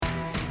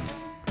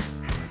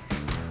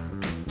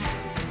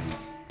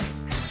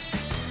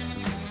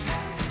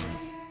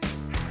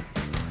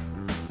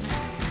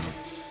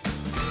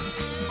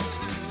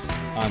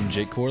I'm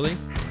Jake Corley.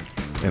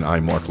 And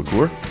I'm Mark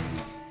LaCour.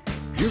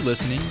 You're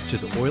listening to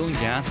the Oil and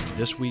Gas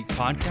This Week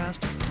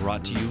podcast,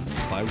 brought to you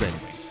by Red Wing.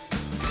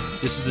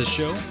 This is the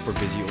show for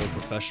busy oil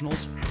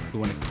professionals who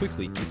want to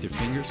quickly keep their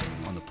fingers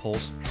on the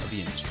pulse of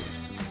the industry.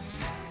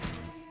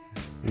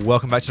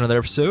 Welcome back to another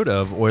episode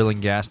of Oil and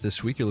Gas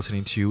This Week. You're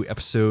listening to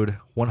episode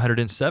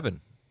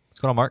 107. What's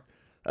going on, Mark?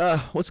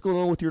 What's going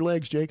on with your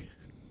legs, Jake?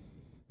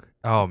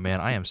 Oh, man,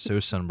 I am so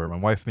sunburned. My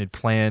wife made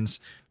plans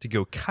to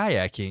go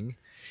kayaking,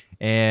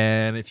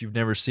 and if you've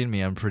never seen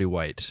me, I'm pretty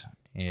white,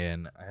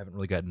 and I haven't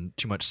really gotten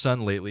too much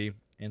sun lately,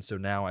 and so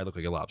now I look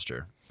like a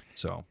lobster.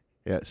 So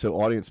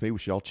Audience, maybe we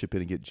should all chip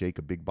in and get Jake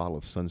a big bottle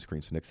of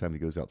sunscreen, so next time he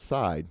goes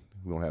outside,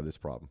 we won't have this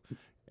problem.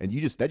 And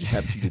that just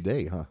happened to you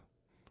today, huh?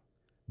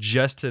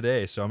 Just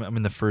today, so I'm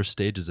in the first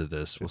stages of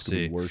this. We'll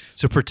see. Worse.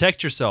 So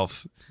protect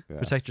yourself. Yeah.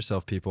 Protect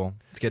yourself, people.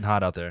 It's getting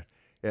hot out there.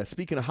 Yeah,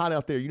 speaking of hot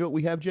out there, you know what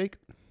we have, Jake?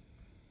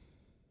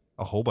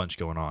 A whole bunch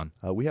going on.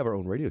 We have our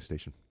own radio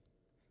station.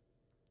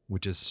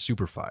 Which is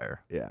super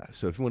fire. Yeah,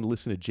 so if you want to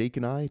listen to Jake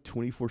and I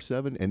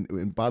 24/7,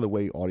 and by the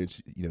way,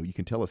 audience, you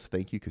can tell us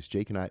thank you because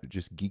Jake and I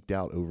just geeked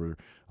out over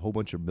a whole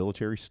bunch of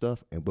military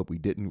stuff, but we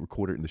didn't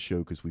record it in the show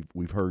because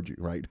we've heard you,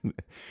 right?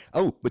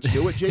 Oh, but you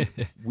know what, Jake?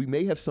 We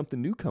may have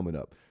something new coming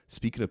up.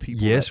 Speaking of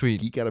people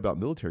geek out about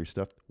military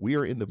stuff, we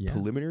are in the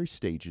preliminary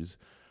stages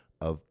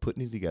of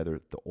putting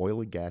together the Oil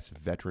and Gas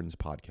Veterans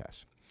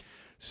Podcast.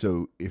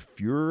 So if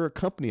you're a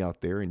company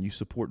out there and you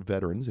support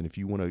veterans, and if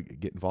you want to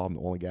get involved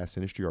in the oil and gas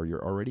industry, or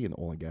you're already in the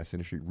oil and gas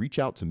industry, reach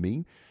out to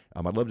me.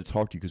 I'd love to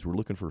talk to you because we're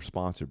looking for a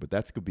sponsor. But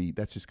that's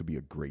just gonna be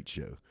a great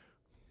show.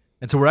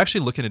 And so we're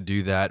actually looking to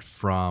do that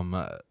from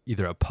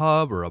either a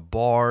pub or a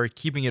bar,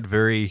 keeping it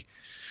very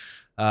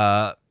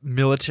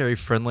military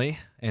friendly.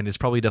 And it's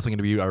probably definitely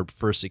going to be our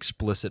first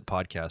explicit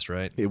podcast,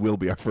 right? It will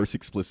be our first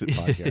explicit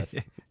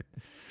podcast.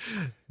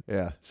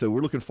 Yeah, so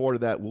we're looking forward to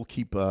that. We'll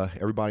keep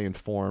everybody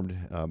informed.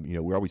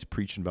 We're always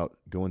preaching about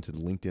going to the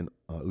LinkedIn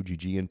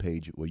OGTW107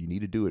 page. Well, you need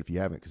to do it if you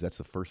haven't, because that's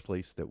the first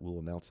place that we'll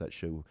announce that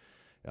show.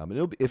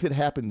 And if it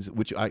happens,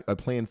 which I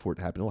plan for it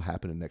to happen, it'll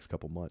happen in the next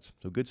couple months.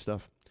 So good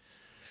stuff.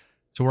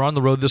 So we're on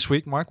the road this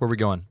week, Mark. Where are we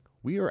going?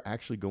 We are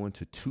actually going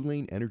to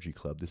Tulane Energy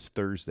Club this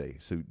Thursday.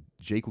 So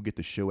Jake will get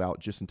the show out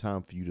just in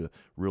time for you to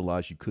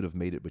realize you could have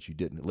made it, but you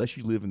didn't, unless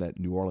you live in that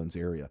New Orleans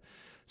area.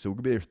 So we're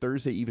going to be there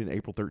Thursday evening,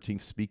 April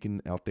 13th,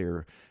 speaking out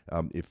there.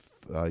 If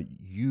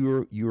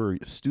you're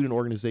a student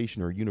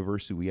organization or a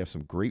university, we have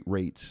some great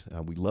rates.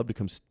 We'd love to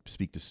come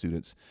speak to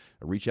students.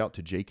 Reach out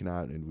to Jake and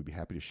I, and we'd be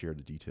happy to share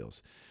the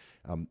details.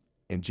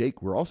 And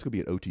Jake, we're also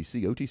going to be at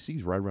OTC. OTC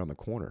is right around the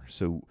corner.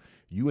 So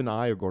you and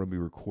I are going to be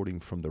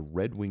recording from the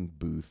Red Wing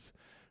booth.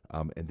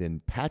 And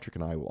then Patrick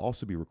and I will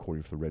also be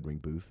recording for the Red Wing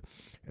booth.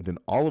 And then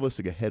all of us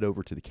are going to head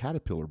over to the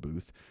Caterpillar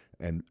booth,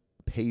 and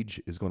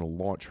Paige is going to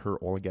launch her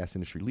Oil and Gas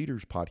Industry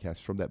Leaders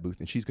podcast from that booth,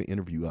 and she's going to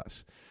interview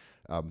us.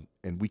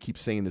 And we keep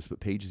saying this, but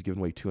Paige is giving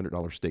away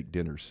 $200 steak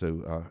dinners.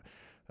 So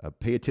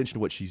pay attention to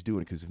what she's doing,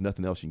 because if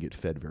nothing else, you can get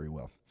fed very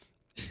well.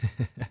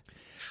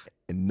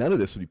 And none of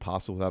this would be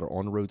possible without our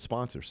on-the-road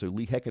sponsor. So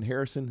Lee Heck and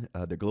Harrison,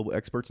 they're global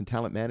experts in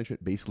talent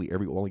management. Basically,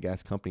 every oil and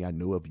gas company I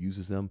know of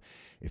uses them.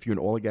 If you're an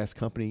oil and gas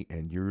company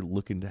and you're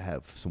looking to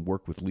have some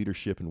work with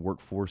leadership and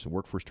workforce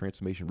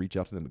transformation, reach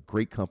out to them. A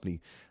great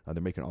company.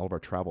 They're making all of our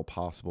travel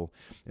possible.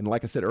 And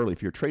like I said earlier,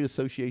 if you're a trade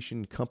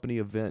association, company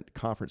event,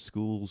 conference,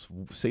 schools,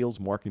 sales,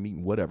 marketing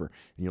meeting, whatever,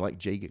 and you'd like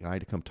Jake and I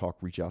to come talk,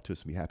 reach out to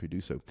us and be happy to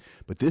do so.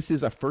 But this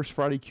is our first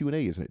Friday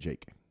Q&A, isn't it,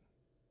 Jake?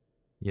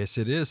 Yes,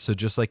 it is. So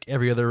just like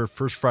every other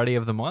first Friday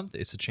of the month,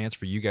 it's a chance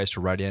for you guys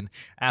to write in,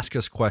 ask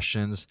us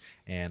questions,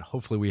 and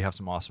hopefully we have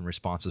some awesome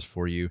responses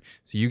for you.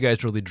 So you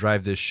guys really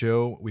drive this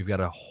show. We've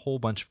got a whole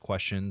bunch of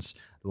questions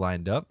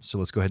lined up, so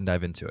let's go ahead and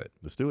dive into it.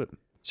 Let's do it.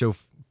 So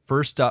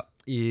first up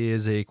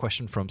is a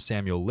question from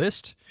Samuel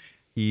List.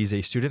 He's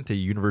a student at the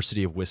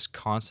University of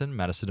Wisconsin,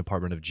 Madison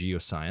Department of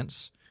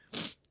Geoscience.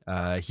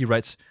 He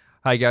writes,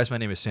 "Hi guys, my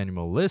name is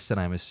Samuel List, and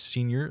I'm a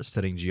senior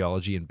studying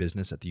geology and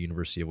business at the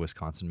University of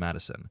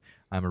Wisconsin-Madison.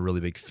 I'm a really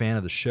big fan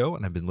of the show,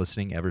 and I've been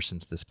listening ever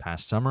since this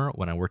past summer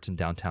when I worked in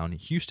downtown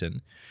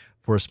Houston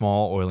for a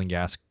small oil and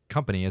gas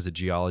company as a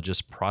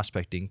geologist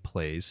prospecting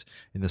plays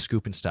in the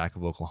Scoop and Stack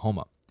of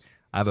Oklahoma.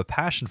 I have a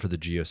passion for the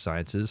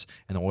geosciences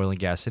and the oil and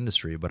gas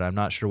industry, but I'm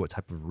not sure what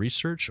type of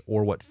research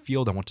or what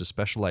field I want to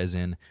specialize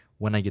in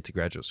when I get to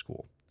graduate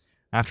school.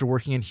 After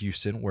working in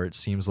Houston, where it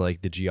seems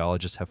like the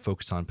geologists have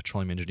focused on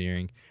petroleum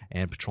engineering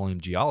and petroleum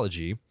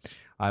geology,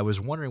 I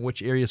was wondering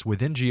which areas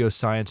within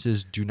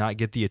geosciences do not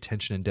get the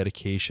attention and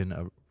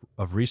dedication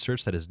of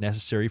research that is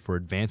necessary for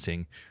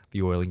advancing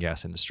the oil and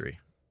gas industry."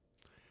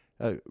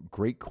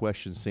 Great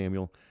question,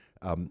 Samuel.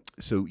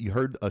 So you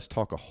heard us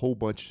talk a whole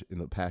bunch in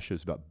the past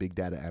shows about big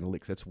data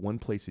analytics. That's one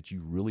place that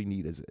you really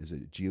need as a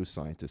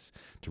geoscientist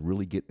to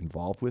really get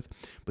involved with.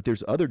 But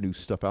there's other new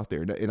stuff out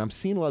there. And I'm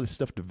seeing a lot of this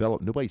stuff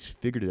develop. Nobody's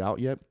figured it out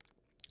yet.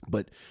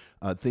 But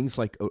things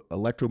like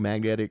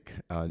electromagnetic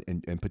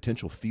and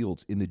potential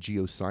fields in the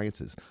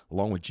geosciences,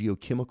 along with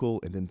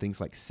geochemical, and then things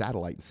like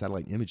satellite and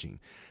satellite imaging.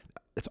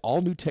 It's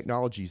all new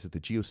technologies that the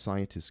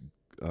geoscientists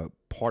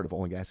part of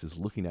oil and gas is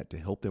looking at to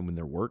help them in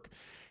their work.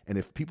 And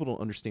if people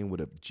don't understand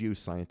what a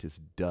geoscientist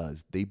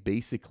does, they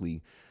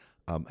basically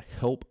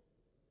help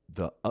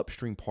the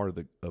upstream part of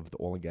the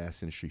oil and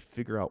gas industry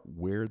figure out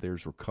where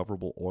there's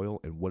recoverable oil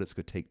and what it's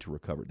going to take to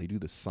recover it. They do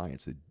the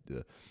science,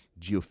 the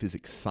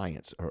geophysics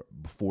science,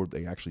 before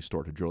they actually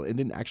start to drill, and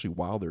then actually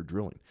while they're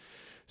drilling.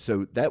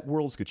 So that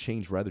world's going to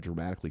change rather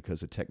dramatically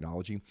because of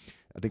technology.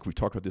 I think we've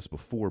talked about this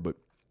before, but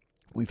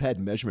we've had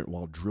measurement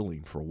while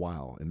drilling for a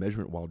while, and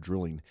measurement while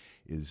drilling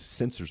is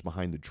sensors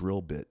behind the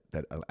drill bit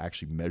that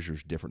actually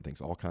measures different things,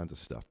 all kinds of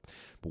stuff.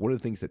 But one of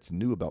the things that's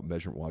new about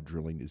measurement while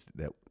drilling is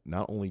that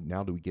not only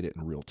now do we get it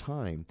in real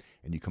time,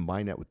 and you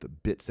combine that with the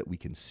bits that we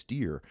can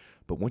steer,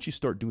 but once you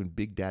start doing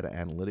big data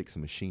analytics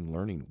and machine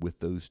learning with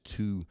those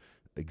two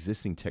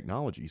existing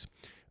technologies,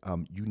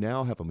 you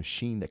now have a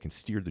machine that can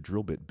steer the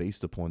drill bit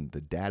based upon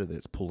the data that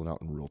it's pulling out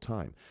in real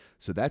time.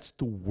 So that's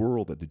the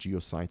world that the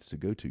geoscientists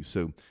go to.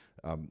 So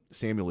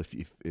Samuel, if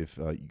you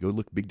go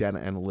look big data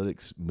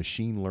analytics,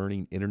 machine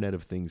learning, Internet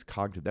of Things,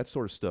 cognitive, that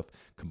sort of stuff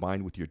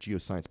combined with your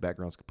geoscience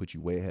backgrounds could put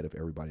you way ahead of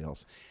everybody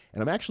else.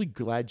 And I'm actually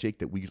glad, Jake,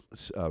 that we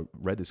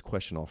read this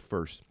question off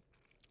first.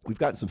 We've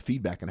gotten some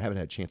feedback, and I haven't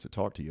had a chance to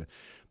talk to you,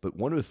 but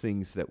one of the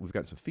things that we've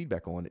gotten some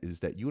feedback on is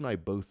that you and I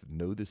both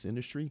know this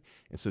industry,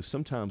 and so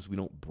sometimes we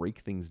don't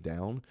break things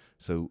down.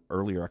 So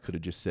earlier I could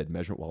have just said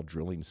measurement while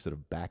drilling instead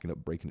of backing up,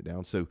 breaking it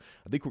down. So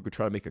I think we're going to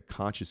try to make a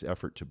conscious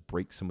effort to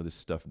break some of this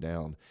stuff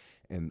down.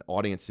 And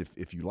audience,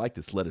 if you like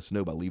this, let us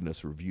know by leaving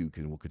us a review,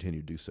 and we'll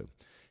continue to do so.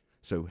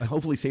 So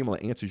hopefully, Samuel,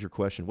 that answers your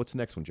question. What's the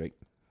next one, Jake?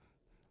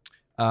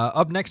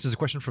 Up next is a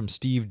question from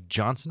Steve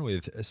Johnson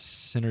with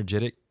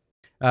Synergetic.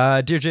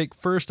 Dear Jake,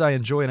 first, I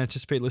enjoy and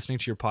anticipate listening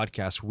to your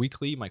podcast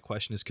weekly. My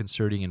question is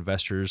concerning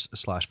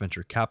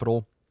investors/venture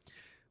capital.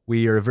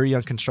 We are a very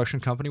young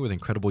construction company with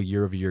incredible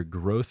year-over-year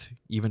growth.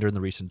 Even during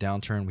the recent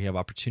downturn, we have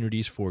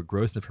opportunities for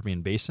growth in the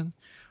Permian Basin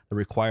that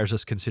requires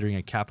us considering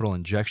a capital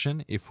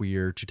injection if we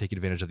are to take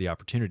advantage of the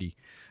opportunity.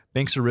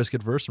 Banks are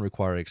risk-adverse and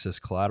require excess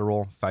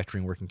collateral.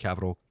 Factoring working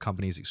capital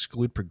companies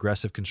exclude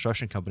progressive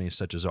construction companies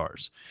such as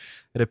ours.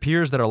 It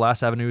appears that our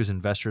last avenue is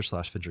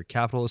investors/venture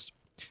capitalists.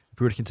 If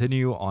we were to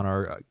continue on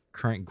our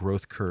current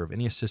growth curve,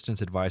 any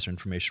assistance, advice, or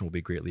information will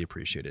be greatly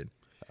appreciated.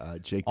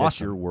 Jake, Awesome. That's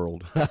your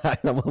world. I'm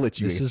going to let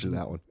you answer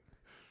that one.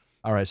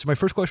 All right. So my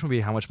first question would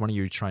be, how much money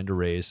are you trying to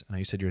raise? And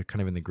you said you're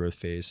kind of in the growth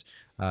phase.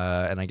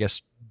 And I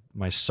guess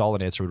my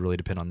solid answer would really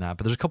depend on that.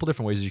 But there's a couple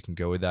different ways you can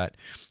go with that.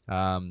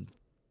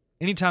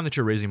 Anytime that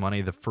you're raising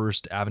money, the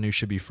first avenue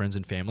should be friends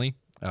and family.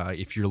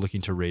 If you're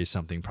looking to raise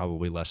something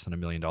probably less than $1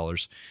 million.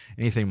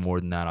 Anything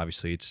more than that,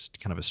 obviously, it's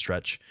kind of a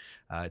stretch.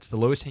 It's the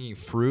lowest hanging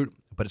fruit,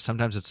 but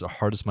sometimes it's the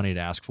hardest money to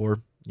ask for.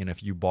 You know,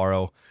 if you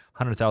borrow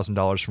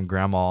 $100,000 from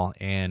grandma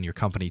and your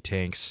company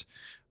tanks,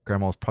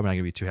 grandma's probably not going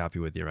to be too happy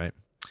with you, right?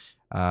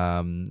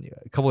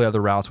 A couple of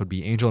other routes would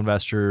be angel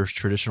investors,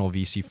 traditional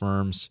VC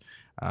firms,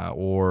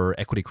 or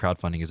equity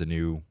crowdfunding is a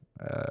new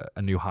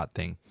hot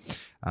thing.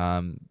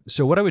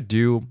 So what I would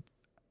do,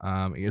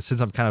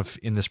 since I'm kind of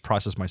in this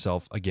process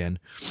myself again,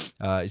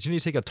 is you need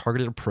to take a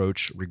targeted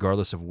approach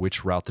regardless of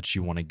which route that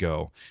you want to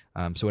go.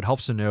 So it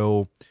helps to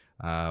know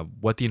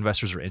what the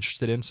investors are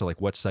interested in. So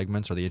like what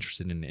segments are they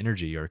interested in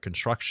energy or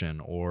construction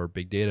or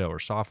big data or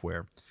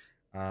software?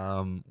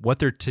 What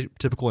their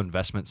typical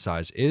investment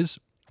size is,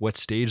 what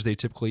stage they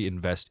typically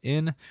invest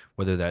in,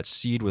 whether that's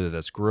seed, whether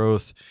that's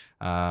growth,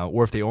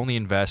 or if they only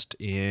invest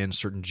in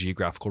certain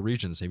geographical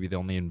regions. Maybe they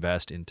only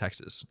invest in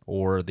Texas,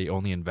 or they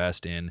only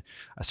invest in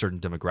a certain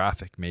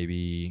demographic,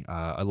 maybe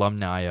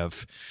alumni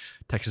of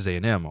Texas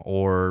A&M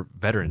or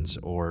veterans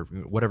or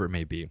whatever it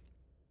may be.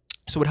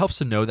 So it helps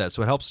to know that.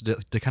 So it helps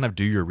to kind of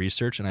do your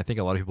research. And I think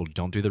a lot of people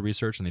don't do the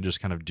research and they just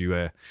kind of do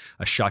a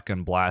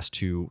shotgun blast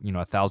to,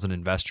 1,000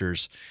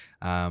 investors.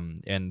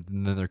 And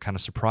then they're kind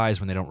of surprised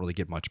when they don't really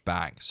get much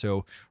back.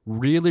 So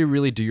really,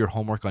 really do your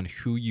homework on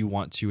who you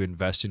want to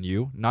invest in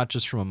you, not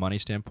just from a money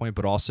standpoint,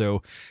 but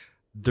also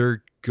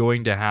they're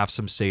going to have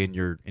some say in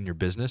your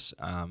business.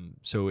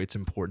 So it's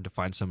important to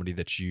find somebody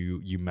that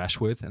you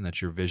mesh with and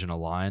that your vision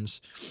aligns,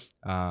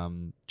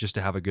 just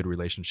to have a good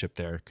relationship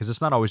there. Because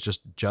it's not always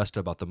just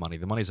about the money.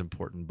 The money is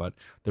important, but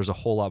there's a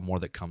whole lot more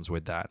that comes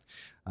with that.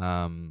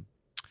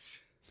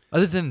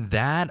 Other than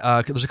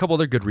that, there's a couple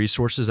other good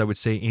resources. I would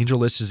say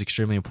AngelList is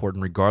extremely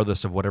important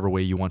regardless of whatever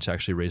way you want to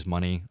actually raise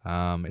money.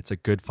 It's a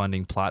good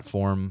funding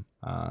platform.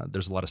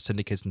 There's a lot of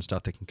syndicates and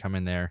stuff that can come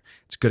in there.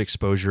 It's good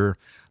exposure.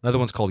 Another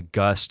one's called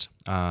Gust.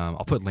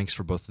 I'll put links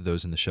for both of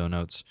those in the show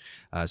notes.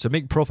 So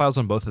make profiles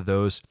on both of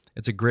those.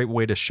 It's a great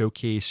way to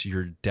showcase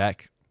your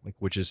deck,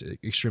 which is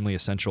extremely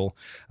essential.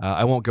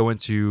 I won't go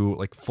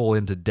into full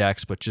into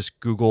decks, but just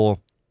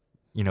Google,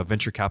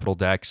 venture capital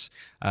decks,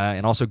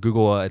 and also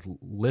Google a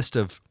list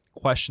of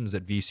questions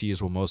that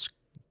VCs will most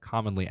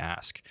commonly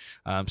ask.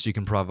 So you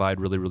can provide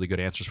really, really good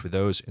answers for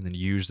those and then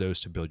use those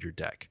to build your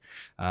deck.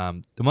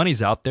 The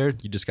money's out there.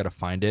 You just got to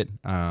find it,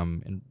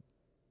 and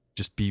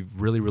just be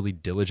really, really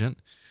diligent,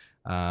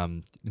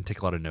 and take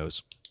a lot of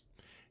no's.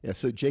 Yeah.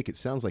 So Jake, it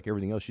sounds like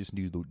everything else you just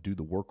need to do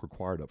the work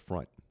required up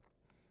front.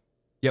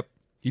 Yep.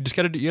 You just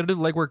you gotta do the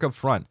legwork up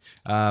front.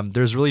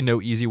 There's really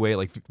no easy way.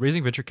 Like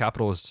raising venture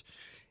capital is,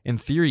 in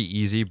theory,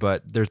 easy,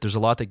 but there's a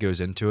lot that goes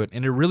into it,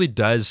 and it really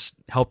does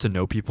help to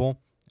know people.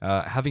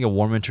 Having a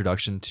warm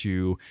introduction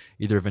to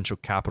either a venture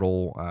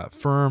capital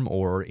firm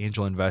or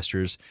angel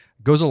investors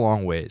goes a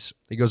long ways.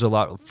 It goes a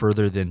lot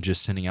further than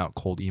just sending out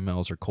cold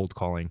emails or cold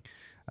calling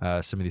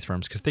some of these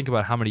firms. Because think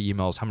about how many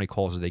emails, how many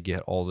calls do they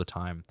get all the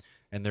time,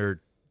 and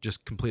they're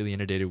just completely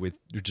inundated with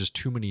just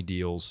too many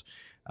deals.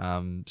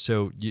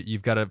 So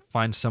you've got to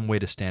find some way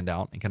to stand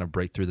out and kind of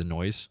break through the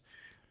noise.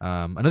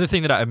 Another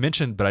thing that I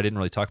mentioned, but I didn't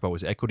really talk about,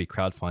 was equity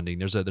crowdfunding.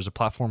 There's a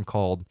platform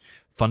called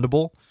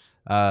Fundable.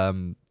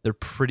 They're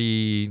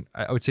pretty,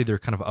 I would say they're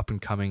kind of up and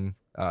coming.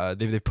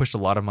 They've pushed a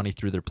lot of money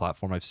through their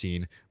platform. I've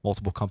seen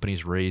multiple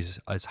companies raise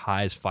as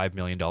high as $5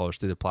 million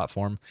through the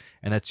platform,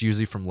 and that's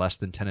usually from less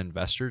than 10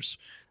 investors.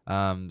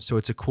 So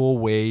it's a cool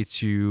way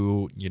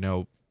to,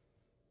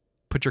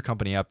 put your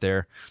company up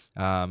there,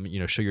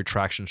 show your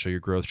traction, show your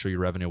growth, show your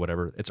revenue,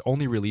 whatever. It's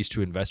only released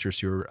to investors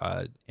who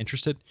are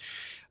interested,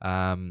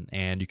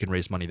 and you can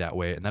raise money that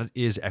way. And that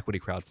is equity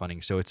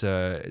crowdfunding. So it's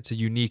a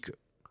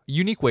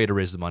unique way to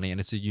raise the money, and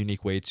it's a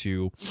unique way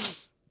to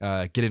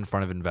get in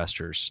front of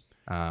investors.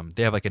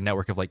 They have like a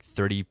network of like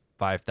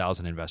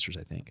 35,000 investors,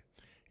 I think.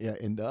 Yeah,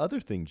 and the other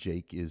thing,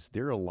 Jake, is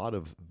there are a lot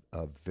of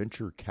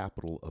venture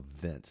capital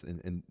events,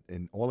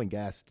 and oil and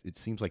gas. It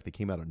seems like they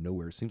came out of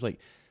nowhere. It seems like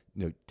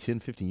 10,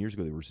 15 years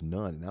ago there was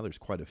none, and now there's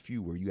quite a few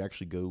where you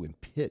actually go and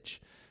pitch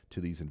to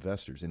these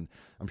investors. And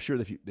I'm sure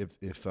that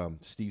if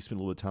Steve spent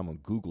a little time on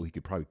Google, he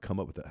could probably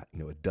come up with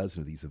a dozen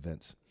of these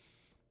events.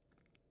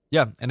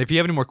 Yeah, and if you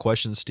have any more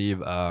questions, Steve,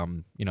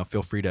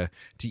 feel free to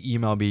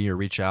email me or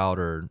reach out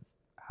or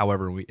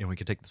however, we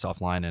can take this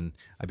offline, and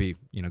I'd be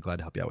glad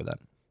to help you out with that.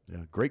 Yeah,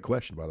 great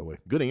question, by the way.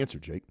 Good answer,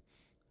 Jake.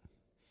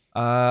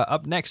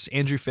 Up next,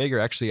 Andrew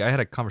Fager. Actually, I had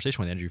a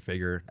conversation with Andrew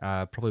Fager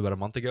probably about a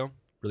month ago.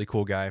 Really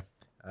cool guy.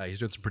 He's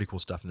doing some pretty cool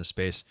stuff in this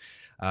space.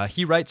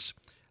 He writes,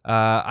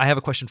 I have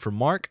a question for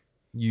Mark.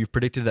 You've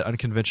predicted that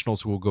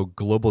unconventionals will go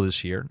global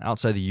this year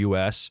outside the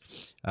U.S.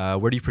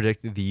 Where do you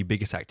predict the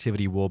biggest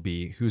activity will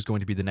be? Who's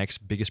going to be the next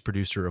biggest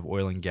producer of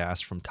oil and gas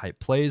from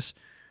type plays?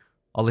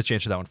 I'll let you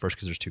answer that one first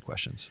because there's two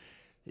questions.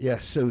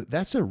 Yeah, so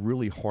that's a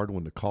really hard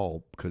one to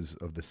call because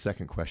of the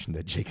second question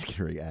that Jake's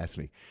getting ready to ask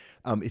me.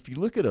 If you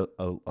look at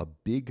a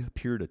big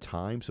period of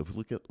time, so if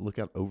we look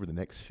out over the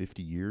next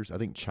 50 years, I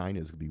think China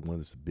is going to be one of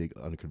those big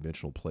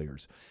unconventional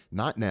players.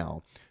 Not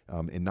now,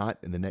 and not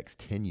in the next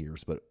 10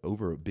 years, but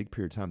over a big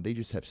period of time. They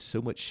just have so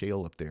much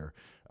shale up there.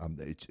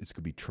 It's going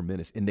to be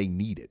tremendous, and they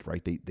need it,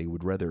 right? They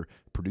would rather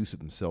produce it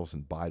themselves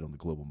and buy it on the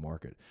global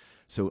market.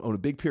 So on a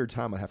big period of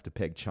time, I'd have to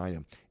peg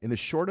China. In the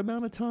short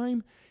amount of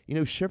time,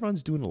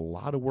 Chevron's doing a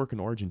lot of work in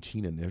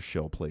Argentina in their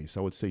shale plays.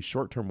 So I would say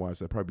short-term wise,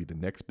 that'd probably be the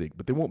next big,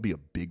 but they won't be a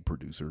big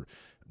producer.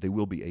 They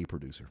will be a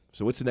producer.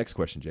 So what's the next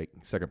question, Jake?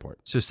 Second part.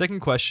 So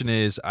second question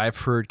is, I've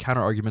heard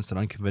counter arguments that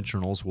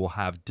unconventionals will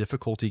have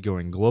difficulty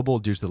going global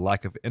due to the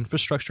lack of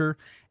infrastructure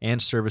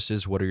and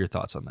services. What are your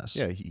thoughts on this?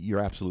 Yeah, you're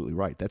absolutely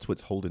right. That's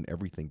what's holding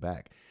everything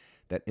back,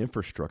 that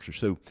infrastructure.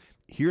 So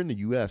here in the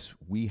U.S.,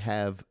 we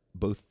have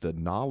both the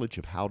knowledge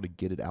of how to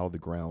get it out of the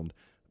ground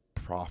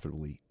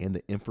profitably and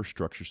the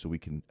infrastructure so we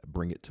can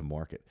bring it to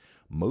market.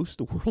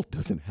 Most of the world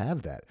doesn't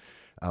have that.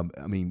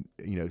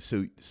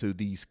 So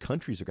these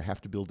countries are going to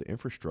have to build the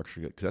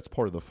infrastructure because that's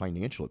part of the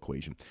financial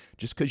equation.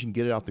 Just because you can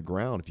get it out the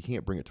ground, if you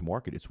can't bring it to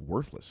market, it's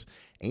worthless.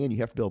 And you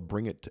have to be able to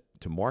bring it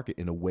to market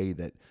in a way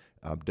that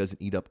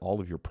doesn't eat up all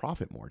of your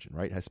profit margin,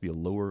 right? It has to be a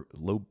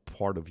low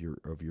part of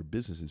your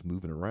business is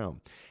moving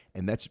around.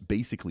 And that's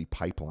basically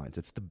pipelines.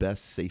 That's the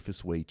best,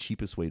 safest way,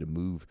 cheapest way to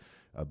move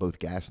both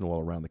gas and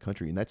oil around the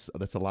country. And that's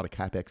a lot of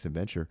CapEx and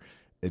venture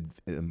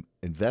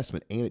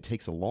investment, and it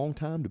takes a long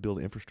time to build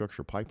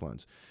infrastructure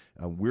pipelines.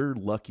 We're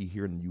lucky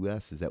here in the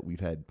U.S. is that we've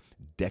had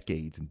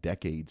decades and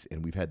decades,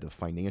 and we've had the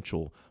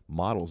financial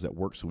models that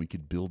work so we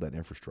could build that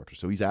infrastructure.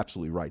 So he's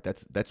absolutely right.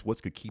 That's what's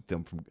going to keep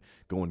them from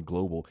going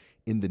global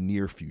in the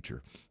near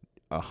future.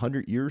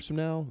 100 years from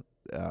now,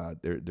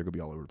 they're going to be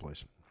all over the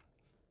place.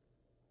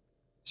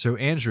 So,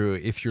 Andrew,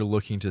 if you're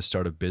looking to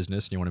start a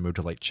business and you want to move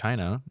to like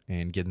China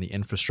and get in the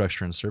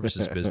infrastructure and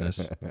services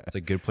business, it's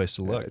a good place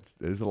to look.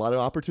 There's a lot of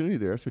opportunity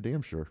there, that's for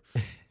damn sure.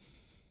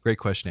 Great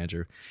question,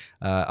 Andrew.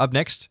 Up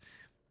next,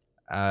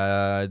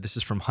 this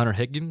is from Hunter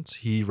Higgins.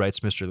 He writes,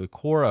 Mr.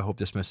 LaCour, I hope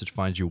this message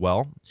finds you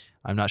well.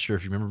 I'm not sure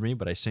if you remember me,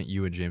 but I sent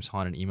you and James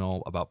Hahn an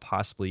email about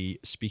possibly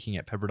speaking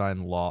at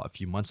Pepperdine Law a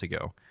few months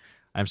ago.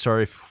 I'm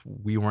sorry if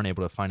we weren't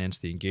able to finance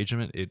the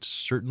engagement. It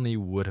certainly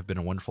would have been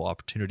a wonderful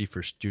opportunity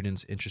for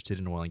students interested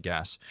in oil and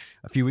gas.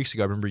 A few weeks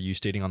ago, I remember you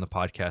stating on the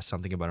podcast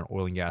something about an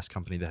oil and gas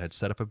company that had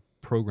set up a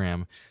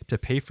program to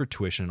pay for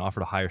tuition and offer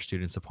to hire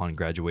students upon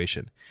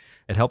graduation.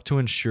 It helped to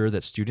ensure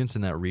that students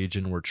in that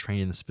region were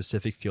trained in the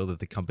specific field that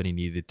the company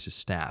needed to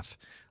staff.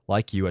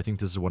 Like you, I think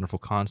this is a wonderful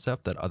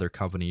concept that other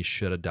companies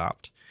should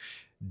adopt.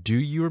 Do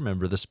you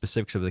remember the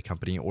specifics of the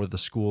company or the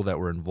school that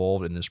were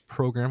involved in this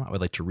program? I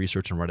would like to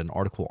research and write an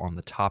article on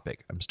the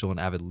topic. I'm still an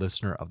avid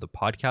listener of the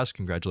podcast.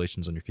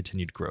 Congratulations on your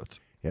continued growth.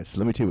 Yeah, so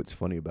let me tell you what's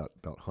funny about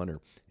Hunter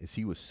is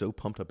he was so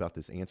pumped about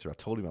this answer. I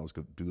told him I was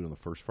going to do it on the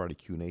first Friday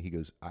Q&A. He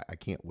goes, I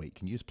can't wait.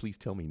 Can you just please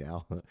tell me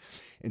now?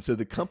 And so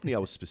the company I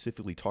was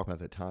specifically talking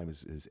about at that time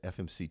is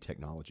FMC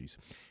Technologies.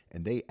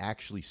 And they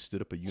actually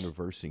stood up a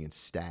university and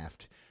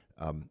staffed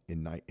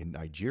in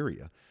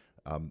Nigeria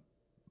um,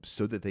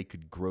 so that they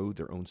could grow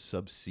their own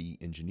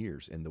subsea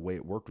engineers. And the way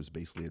it worked was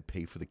basically they'd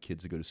pay for the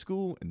kids to go to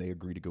school, and they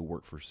agreed to go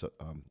work for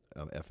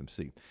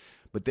FMC.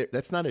 But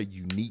that's not a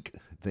unique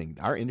thing.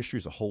 Our industry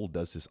as a whole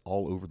does this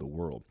all over the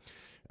world.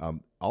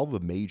 All the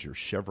major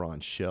Chevron,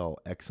 Shell,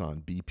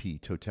 Exxon,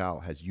 BP, Total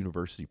has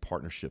university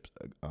partnerships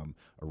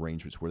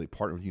arrangements where they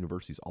partner with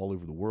universities all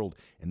over the world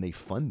and they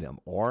fund them,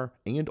 or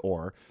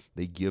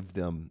they give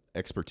them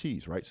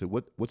expertise. Right. So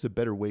what's a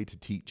better way to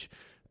teach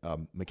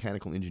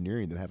mechanical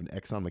engineering than have an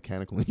Exxon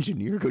mechanical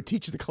engineer go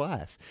teach the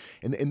class?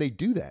 And they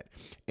do that.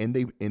 And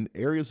they, in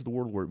areas of the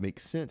world where it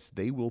makes sense,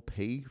 they will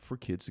pay for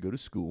kids to go to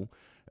school.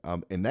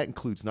 And that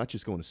includes not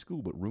just going to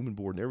school, but room and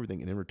board and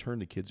everything. And in return,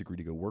 the kids agree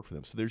to go work for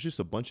them. So there's just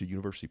a bunch of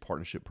university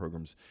partnership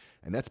programs.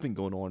 And that's been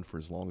going on for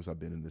as long as I've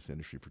been in this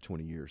industry, for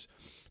 20 years.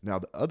 Now,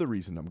 the other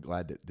reason I'm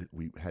glad that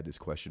we had this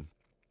question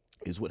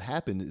is what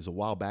happened is a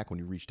while back when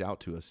you reached out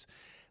to us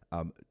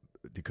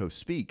to go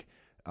speak,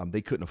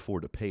 they couldn't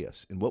afford to pay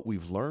us. And what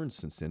we've learned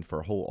since then for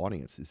our whole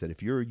audience is that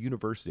if you're a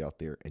university out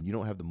there and you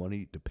don't have the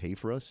money to pay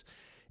for us,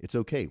 it's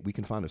okay. We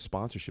can find a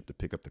sponsorship to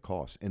pick up the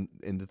cost. And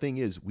the thing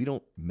is, we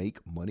don't make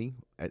money.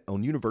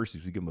 On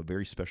universities, we give them a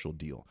very special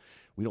deal.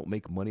 We don't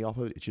make money off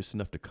of it. It's just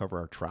enough to cover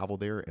our travel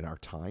there and our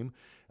time.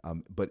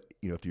 But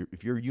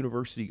if you're a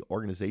university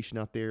organization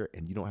out there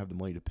and you don't have the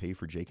money to pay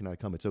for Jake and I to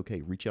come, it's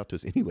okay. Reach out to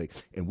us anyway,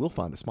 and we'll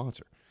find a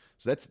sponsor.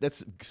 So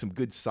that's some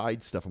good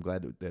side stuff. I'm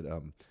glad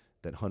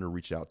that Hunter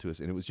reached out to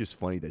us, and it was just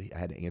funny that I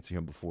had to answer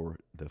him before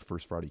the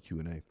first Friday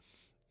Q&A.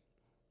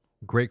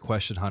 Great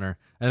question, Hunter.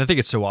 And I think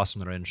it's so awesome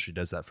that our industry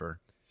does that for,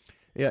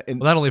 yeah, and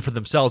well, not only for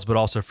themselves, but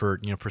also for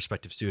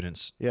prospective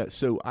students. yeah.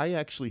 So I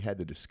actually had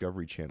the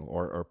Discovery Channel,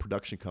 or a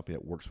production company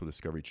that works for the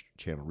Discovery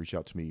Channel, reach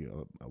out to me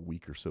a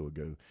week or so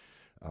ago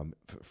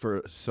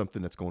for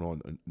something that's going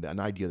on, an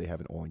idea they have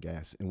in oil and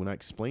gas. And when I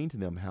explained to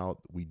them how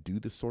we do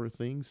this sort of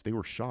things, they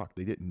were shocked.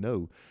 They didn't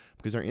know,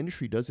 because our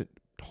industry doesn't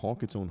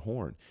honk its own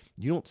horn.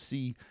 You don't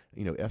see,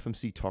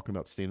 FMC talking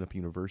about standing up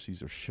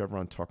universities, or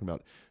Chevron talking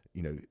about,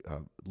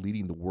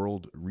 leading the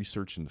world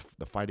research in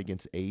the fight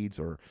against AIDS,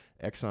 or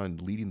Exxon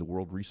leading the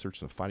world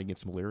research in the fight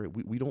against malaria.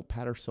 We don't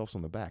pat ourselves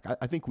on the back.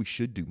 I think we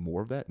should do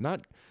more of that.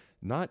 Not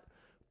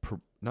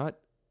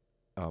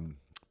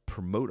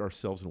promote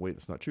ourselves in a way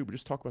that's not true, but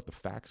just talk about the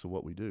facts of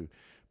what we do.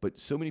 But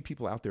so many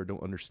people out there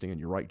don't understand,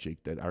 you're right,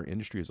 Jake, that our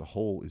industry as a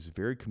whole is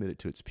very committed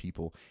to its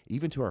people,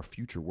 even to our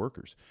future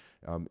workers.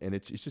 And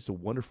it's just a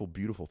wonderful,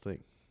 beautiful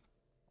thing.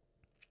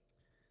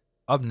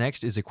 Up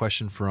next is a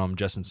question from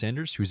Justin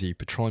Sanders, who's a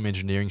petroleum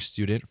engineering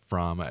student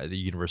from the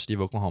University of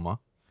Oklahoma.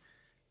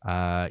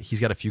 He's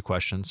got a few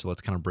questions, so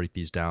let's kind of break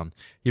these down.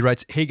 He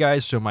writes, "Hey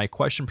guys, so my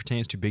question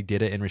pertains to big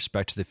data in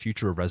respect to the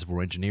future of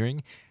reservoir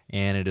engineering,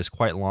 and it is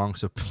quite long,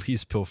 so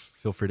please feel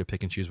free to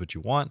pick and choose what you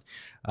want.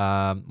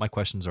 My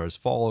questions are as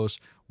follows.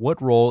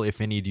 What role,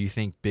 if any, do you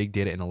think big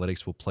data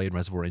analytics will play in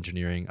reservoir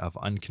engineering of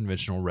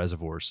unconventional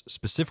reservoirs?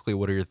 Specifically,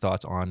 what are your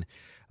thoughts on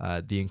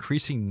the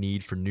increasing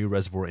need for new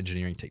reservoir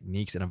engineering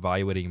techniques and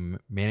evaluating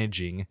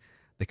managing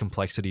the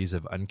complexities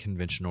of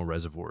unconventional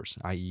reservoirs,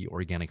 i.e.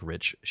 organic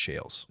rich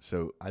shales?"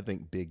 So I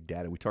think big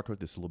data, we talked about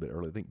this a little bit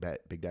earlier, I think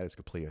big data is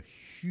going to play a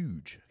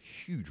huge,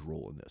 huge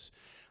role in this.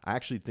 I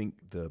actually think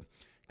the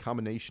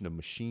combination of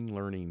machine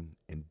learning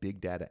and big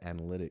data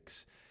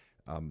analytics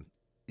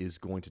is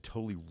going to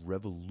totally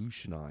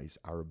revolutionize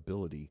our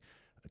ability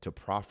to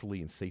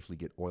properly and safely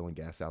get oil and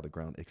gas out of the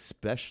ground,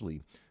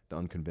 especially the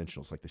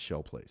unconventionals like the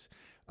shale plays.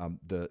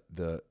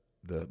 The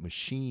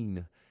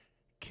machine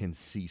can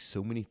see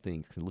so many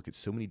things, can look at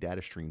so many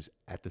data streams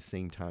at the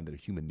same time that a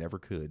human never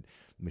could.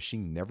 The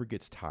machine never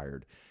gets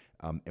tired.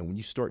 And when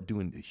you start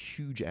doing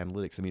huge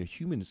analytics, I mean, a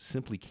human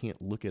simply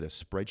can't look at a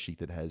spreadsheet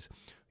that has,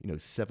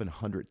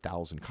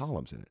 700,000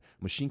 columns in it.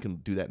 A machine can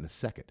do that in a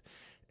second.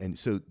 And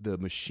so the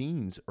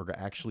machines are going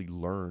to actually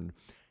learn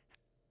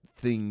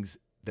things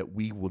that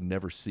we will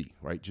never see,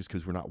 right? Just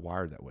because we're not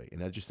wired that way.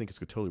 And I just think it's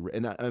totally.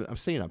 And I'm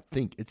saying I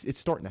think it's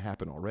starting to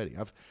happen already.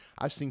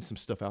 I've seen some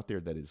stuff out there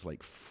that is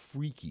like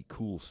freaky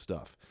cool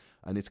stuff,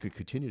 and it's going to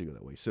continue to go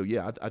that way. So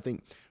yeah, I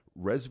think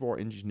reservoir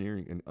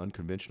engineering and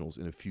unconventionals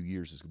in a few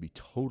years is going to be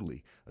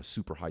totally a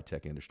super high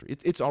tech industry.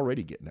 It's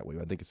already getting that way.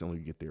 I think it's only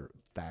going to get there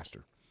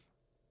faster.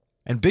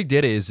 And big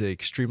data is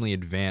extremely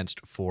advanced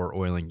for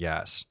oil and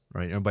gas,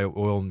 right? And by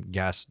oil and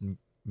gas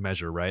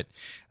measure, right?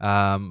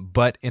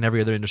 But in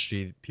every other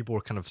industry, people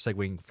are kind of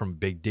segueing from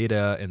big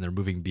data, and they're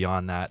moving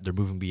beyond that. They're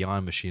moving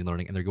beyond machine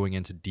learning, and they're going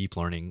into deep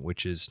learning,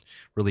 which is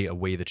really a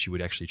way that you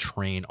would actually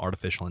train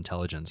artificial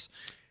intelligence.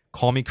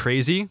 Call me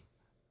crazy,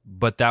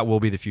 but that will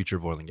be the future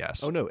of oil and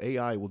gas. Oh no,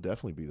 AI will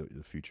definitely be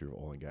the future of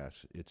oil and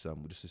gas. It's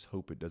we just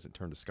hope it doesn't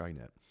turn to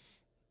Skynet.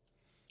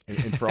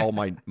 And for all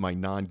my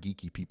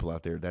non-geeky people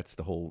out there, that's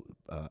the whole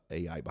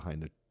AI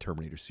behind the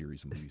Terminator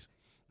series of movies.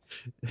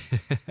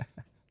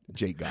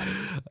 Jake got it.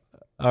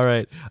 All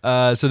right.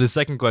 So the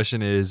second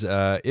question is,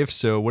 if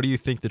so, what do you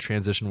think the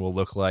transition will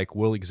look like?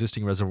 Will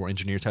existing reservoir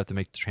engineers have to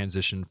make the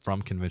transition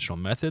from conventional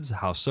methods?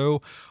 How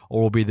so?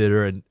 Or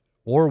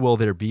will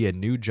there be a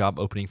new job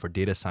opening for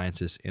data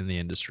scientists in the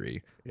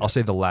industry? I'll Yeah.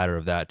 say the latter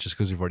of that, just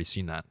because we've already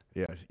seen that.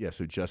 Yeah, yeah.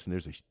 So Justin,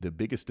 the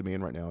biggest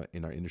demand right now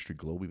in our industry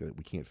globally that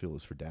we can't fill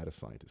is for data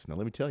scientists. Now,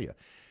 let me tell you,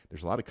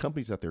 there's a lot of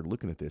companies out there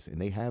looking at this,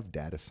 and they have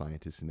data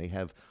scientists and they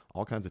have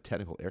all kinds of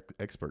technical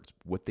experts.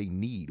 What they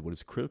need, what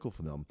is critical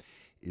for them,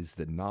 is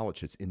the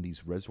knowledge that's in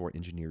these reservoir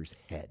engineers'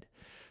 head.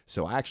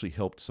 So I actually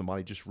helped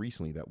somebody just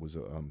recently that was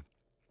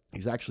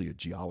he's actually a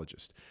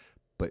geologist.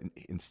 But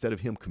instead of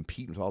him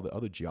competing with all the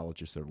other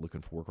geologists that are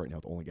looking for work right now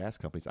with oil and gas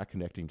companies, I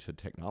connected him to a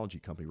technology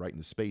company right in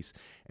the space,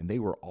 and they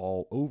were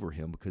all over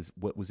him because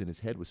what was in his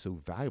head was so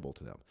valuable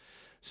to them.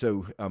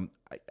 So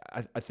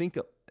I think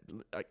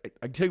I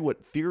can tell you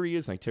what theory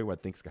is, and I can tell you what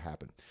I think is going to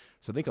happen.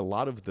 So I think a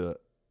lot of the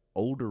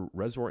older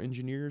reservoir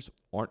engineers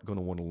aren't going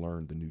to want to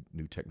learn the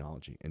new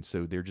technology, and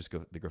so they're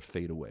going to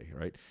fade away.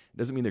 Right? It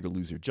doesn't mean they're going to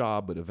lose their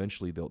job, but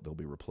eventually they'll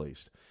be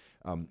replaced.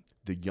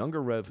 The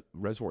younger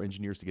reservoir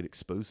engineers to get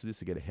exposed to this,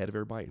 to get ahead of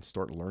everybody and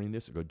start learning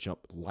this, are going to jump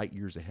light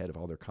years ahead of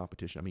all their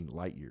competition. I mean,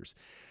 light years.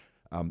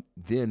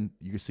 Then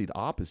you can see the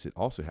opposite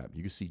also happen.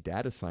 You can see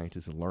data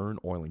scientists learn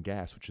oil and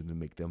gas, which is going to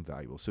make them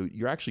valuable. So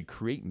you're actually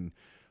creating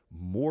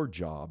more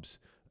jobs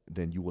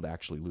than you would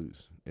actually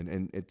lose.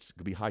 And it's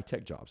going to be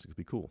high-tech jobs. It's going to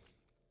be cool.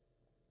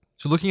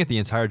 So looking at the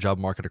entire job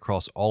market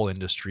across all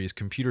industries,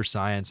 computer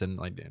science and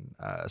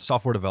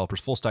software developers,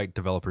 full stack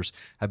developers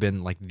have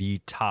been like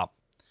the top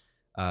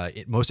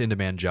most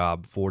in-demand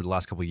job for the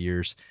last couple of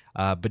years,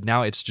 but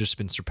now it's just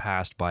been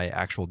surpassed by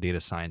actual data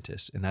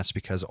scientists, and that's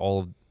because all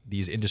of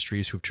these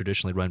industries who've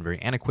traditionally run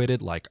very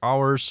antiquated, like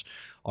ours,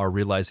 are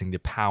realizing the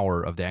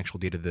power of the actual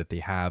data that they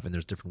have, and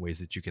there's different ways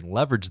that you can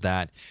leverage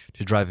that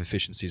to drive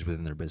efficiencies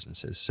within their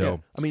businesses. So, yeah.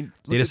 I mean,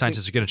 data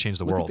scientists are going to change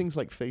the look world. at things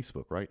like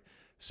Facebook, right?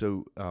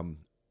 So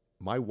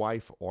my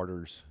wife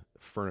orders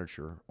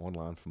furniture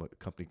online from a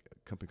company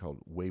called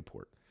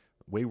Wayward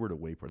or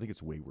Wayport. I think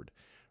it's Wayward,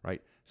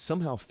 right?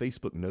 Somehow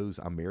Facebook knows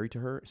I'm married to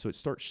her, so it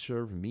starts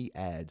serving me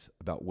ads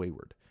about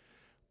Wayward.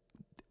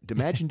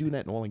 Imagine doing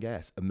that in oil and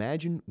gas.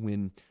 Imagine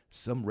when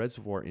some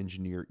reservoir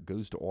engineer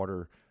goes to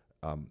order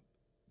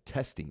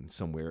testing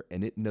somewhere,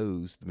 and it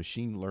knows, the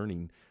machine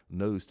learning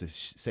knows to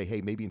say,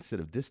 hey, maybe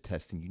instead of this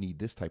testing, you need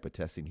this type of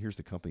testing. Here's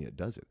the company that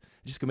does it.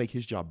 It's just gonna make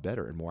his job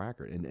better and more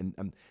accurate.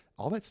 And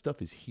all that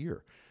stuff is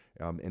here.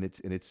 And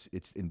it's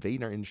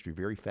invading our industry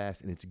very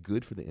fast, and it's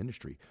good for the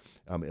industry.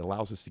 It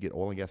allows us to get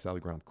oil and gas out of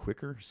the ground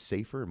quicker,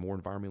 safer, and more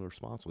environmentally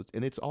responsible.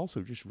 And it's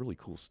also just really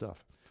cool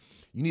stuff.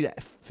 You need to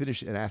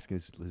finish and ask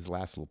his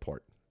last little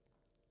part.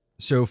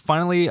 So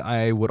finally,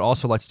 I would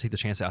also like to take the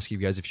chance to ask you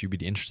guys if you'd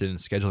be interested in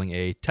scheduling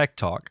a tech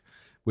talk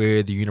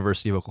with the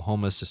University of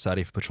Oklahoma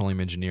Society for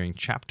Petroleum Engineering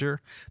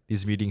chapter.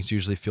 These meetings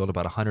usually field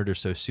about 100 or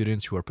so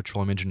students who are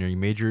petroleum engineering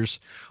majors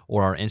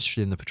or are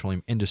interested in the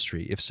petroleum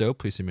industry. If so,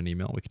 please send me an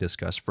email. We can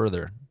discuss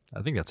further.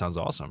 I think that sounds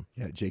awesome.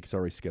 Yeah, Jake's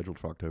already scheduled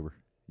for October.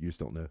 You just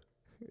don't know.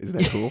 Isn't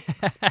that cool?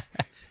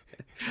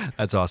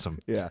 That's awesome.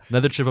 Yeah.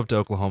 Another trip up to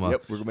Oklahoma.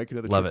 Yep, we're going to make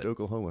another Love trip it. to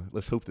Oklahoma.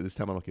 Let's hope that this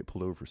time I don't get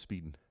pulled over for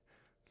speeding.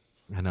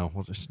 I know.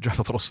 We'll just drive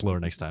a little slower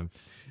next time.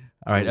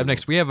 All right. Up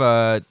next, we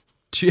have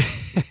two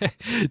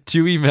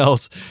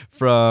emails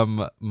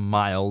from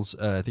Miles.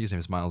 I think his name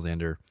is Miles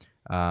Ander.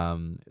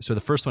 So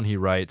the first one, he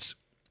writes,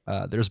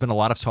 there's been a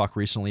lot of talk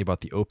recently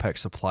about the OPEC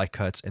supply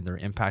cuts and their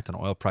impact on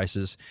oil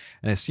prices,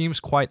 and it seems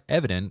quite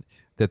evident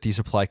that these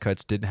supply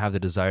cuts didn't have the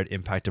desired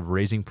impact of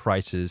raising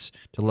prices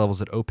to levels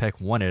that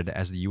OPEC wanted,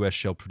 as the U.S.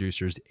 shale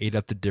producers ate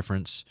up the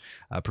difference,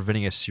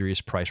 preventing a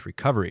serious price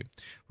recovery.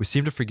 We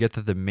seem to forget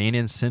that the main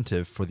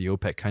incentive for the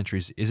OPEC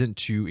countries isn't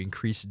to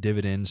increase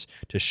dividends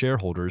to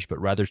shareholders, but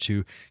rather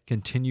to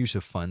continue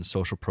to fund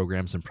social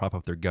programs and prop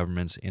up their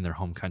governments in their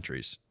home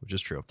countries, which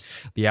is true.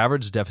 The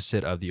average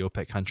deficit of the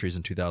OPEC countries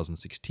in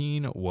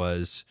 2016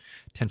 was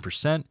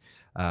 10%.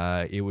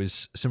 It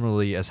was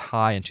similarly as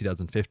high in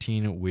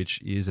 2015, which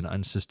is an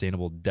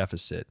unsustainable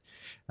deficit.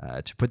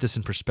 To put this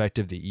in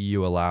perspective, the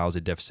EU allows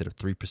a deficit of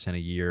 3% a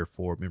year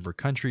for member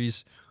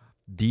countries.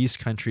 These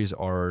countries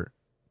are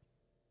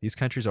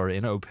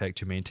in OPEC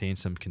to maintain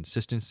some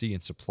consistency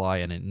in supply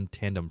and an in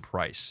tandem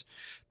price.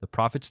 The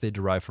profits they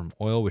derive from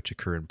oil, which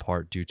occur in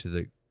part due to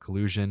the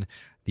collusion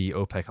the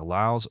OPEC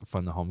allows,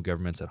 fund the home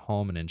governments at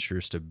home and ensure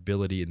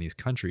stability in these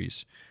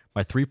countries.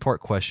 My three-part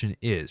question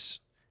is,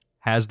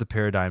 has the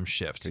paradigm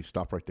shifted? Okay,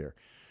 stop right there.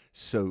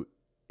 So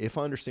if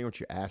I understand what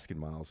you're asking,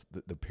 Miles,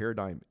 the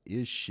paradigm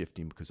is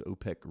shifting because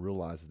OPEC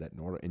realizes that in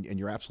order, and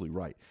you're absolutely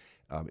right.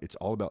 It's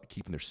all about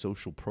keeping their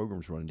social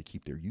programs running to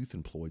keep their youth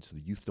employed so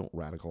the youth don't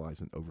radicalize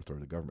and overthrow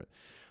the government.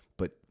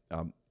 But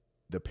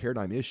the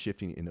paradigm is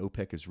shifting, and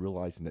OPEC is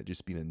realizing that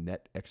just being a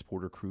net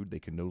exporter of crude, they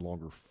can no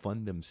longer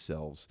fund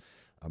themselves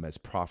as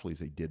profitably as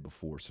they did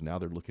before. So now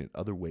they're looking at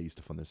other ways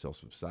to fund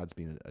themselves besides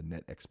being a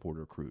net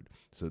exporter of crude.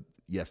 So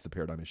yes, the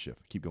paradigm is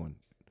shift. Keep going.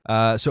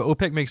 So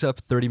OPEC makes up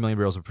 30 million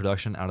barrels of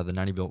production out of the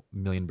 90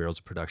 million barrels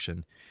of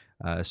production.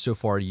 so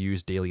far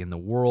used daily in the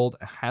world.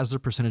 Has the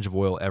percentage of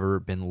oil ever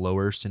been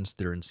lower since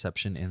their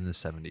inception in the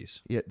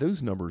 70s? Yeah,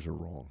 those numbers are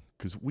wrong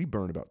because we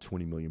burn about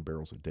 20 million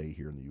barrels a day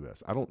here in the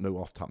U.S. I don't know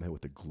off the top of my head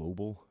what the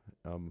global,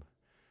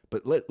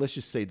 but let's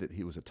just say that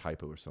it was a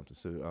typo or something.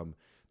 So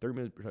 30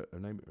 million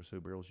or so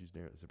barrels used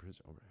there.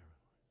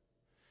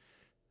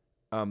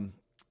 Um,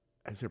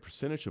 has their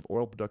percentage of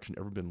oil production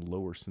ever been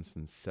lower since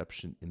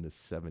inception in the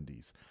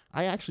 70s?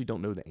 I actually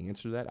don't know the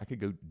answer to that. I could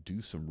go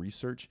do some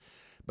research.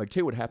 But I can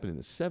tell you what happened in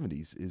the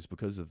 70s is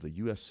because of the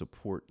U.S.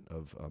 support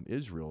of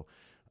Israel,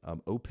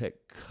 OPEC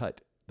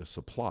cut the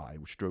supply,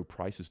 which drove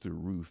prices through the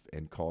roof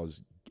and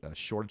caused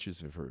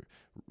shortages for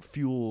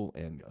fuel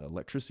and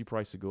electricity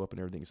prices to go up and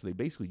everything. So they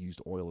basically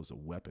used oil as a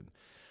weapon.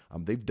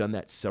 They've done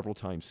that several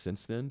times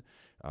since then.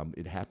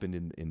 It happened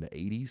in the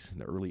 80s, in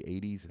the early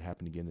 80s. It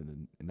happened again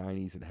in the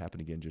 90s. It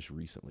happened again just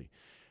recently.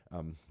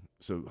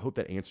 So hope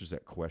that answers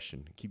that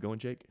question. Keep going,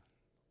 Jake.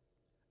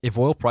 If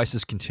oil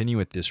prices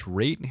continue at this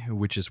rate,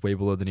 which is way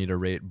below the needed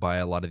rate by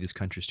a lot of these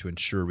countries to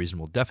ensure a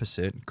reasonable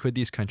deficit, could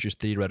these countries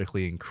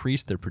theoretically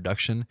increase their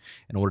production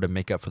in order to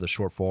make up for the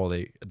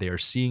shortfall they are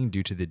seeing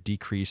due to the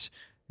decrease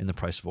in the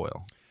price of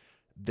oil?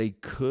 They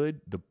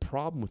could. The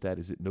problem with that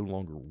is it no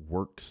longer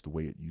works the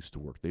way it used to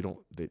work.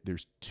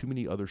 There's too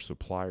many other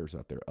suppliers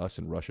out there, us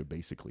and Russia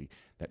basically,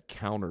 that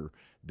counter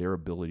their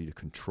ability to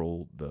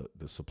control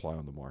the supply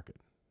on the market.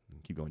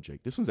 Keep going,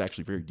 Jake. This one's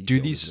actually very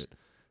detailed, isn't it?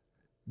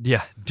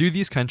 Yeah. Do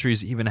these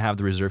countries even have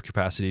the reserve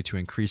capacity to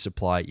increase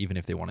supply even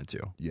if they wanted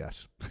to?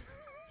 Yes.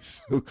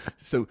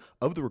 So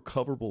of the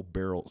recoverable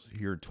barrels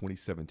here in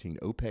 2017,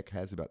 OPEC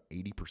has about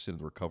 80% of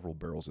the recoverable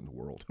barrels in the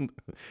world.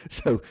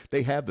 So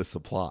they have the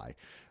supply.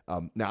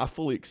 Now, I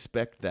fully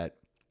expect that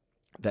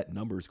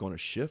number is going to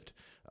shift.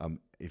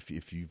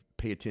 If you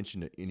pay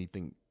attention to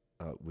anything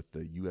with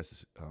the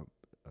U.S.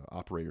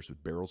 Operators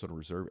with barrels on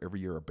reserve, every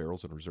year our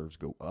barrels on reserves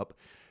go up.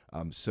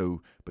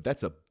 But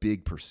that's a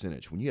big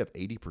percentage. When you have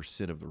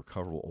 80% of the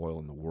recoverable oil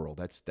in the world,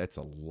 that's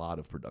a lot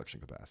of production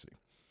capacity.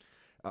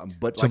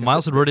 But so like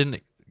Miles had wrote in.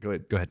 Go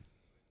ahead. Go ahead.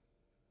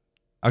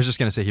 I was just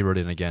going to say he wrote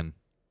in again.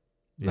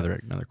 Another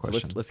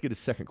question. So let's get a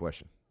second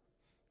question.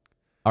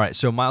 All right.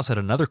 So Miles had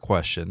another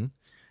question.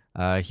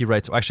 He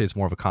writes, well, actually, it's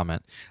more of a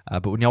comment.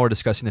 But when y'all were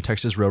discussing the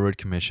Texas Railroad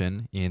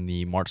Commission in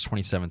the March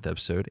 27th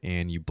episode,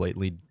 and you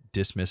blatantly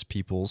dismiss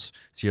people's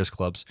Sierras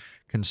Club's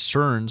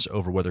concerns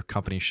over whether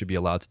companies should be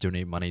allowed to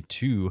donate money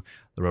to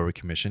the Railroad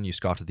Commission, you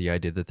scoffed at the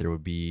idea that there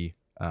would be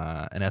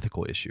an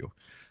ethical issue.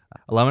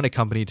 Allowing a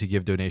company to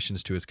give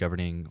donations to its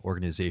governing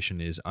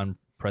organization is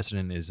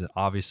unprecedented, is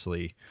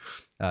obviously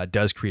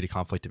does create a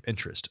conflict of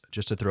interest.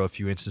 Just to throw a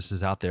few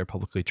instances out there,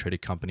 publicly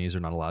traded companies are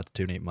not allowed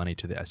to donate money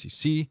to the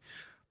SEC.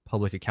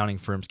 Public accounting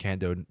firms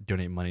can't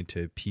donate money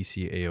to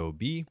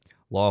PCAOB.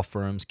 Law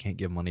firms can't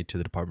give money to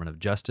the Department of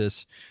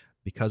Justice,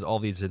 because all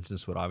these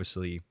instances would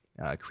obviously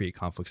create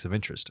conflicts of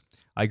interest.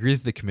 I agree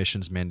that the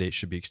commission's mandate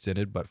should be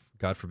extended, but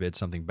God forbid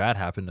something bad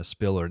happened, a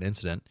spill or an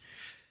incident,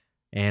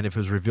 and if it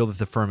was revealed that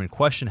the firm in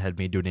question had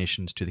made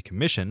donations to the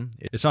commission,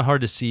 it's not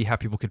hard to see how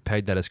people could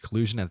peg that as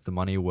collusion and that the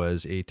money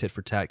was a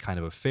tit-for-tat kind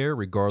of affair,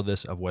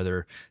 regardless of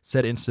whether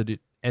said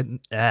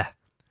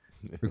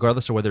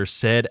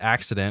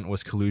accident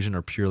was collusion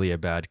or purely a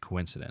bad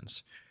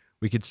coincidence.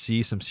 We could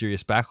see some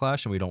serious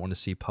backlash, and we don't want to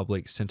see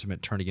public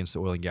sentiment turn against the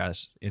oil and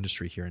gas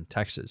industry here in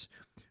Texas.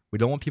 We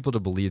don't want people to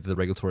believe that the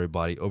regulatory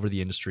body over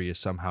the industry is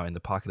somehow in the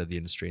pocket of the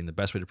industry, and the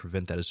best way to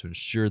prevent that is to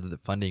ensure that the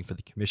funding for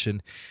the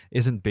commission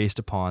isn't based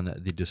upon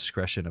the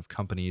discretion of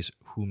companies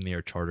whom they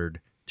are chartered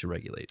to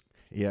regulate.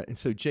 Yeah, and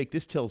so Jake,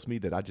 this tells me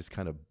that I just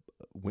kind of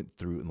went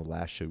through it in the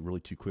last show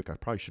really too quick. I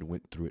probably should have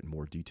went through it in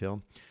more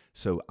detail.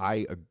 So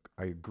I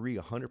agree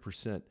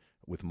 100%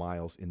 with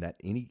Miles in that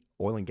any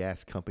oil and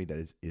gas company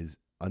that is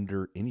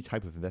under any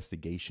type of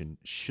investigation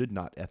should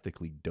not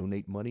ethically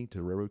donate money to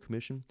the Railroad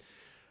Commission.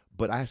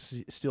 But I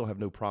still have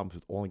no problems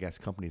with oil and gas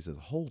companies as a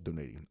whole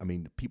donating. I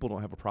mean, people don't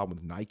have a problem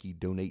with Nike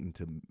donating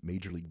to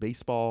Major League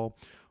Baseball,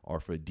 or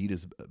for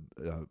Adidas,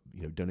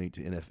 donate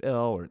to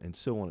NFL, and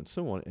so on and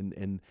so on.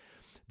 And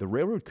the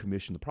Railroad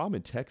Commission, the problem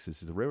in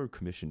Texas is the Railroad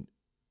Commission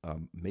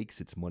makes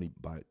its money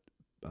by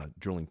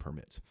drilling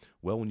permits.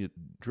 Well, when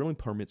drilling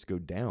permits go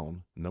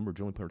down, the number of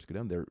drilling permits go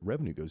down, their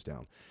revenue goes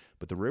down.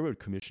 But the Railroad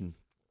Commission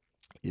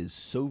is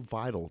so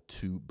vital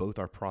to both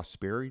our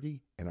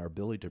prosperity and our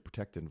ability to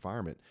protect the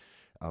environment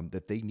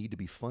that they need to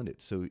be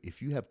funded. So if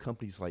you have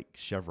companies like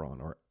Chevron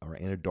or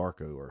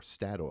Anadarko or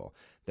Statoil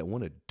that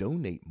want to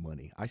donate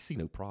money, I see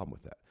no problem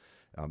with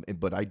that.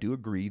 But I do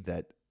agree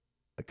that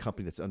a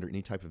company that's under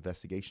any type of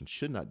investigation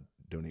should not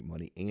donate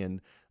money. And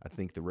I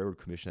think the Railroad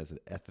Commission has an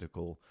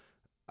ethical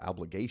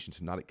obligation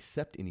to not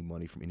accept any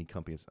money from any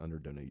company that's under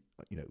donate,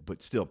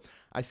 but still,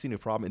 I see no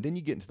problem. And then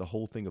you get into the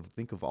whole thing of,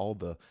 think of all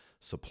the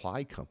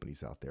supply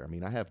companies out there. I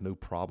mean, I have no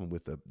problem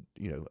with a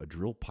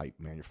drill pipe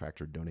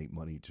manufacturer donate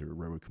money to a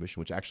Railroad Commission,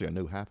 which actually I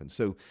know happens.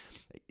 So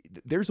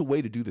there's a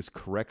way to do this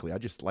correctly. I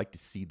just like to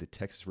see the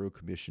Texas Railroad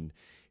Commission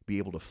be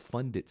able to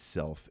fund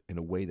itself in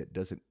a way that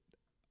doesn't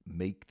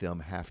make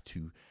them have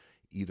to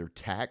either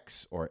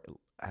tax or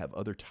have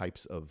other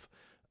types of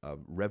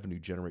revenue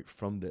generate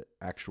from the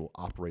actual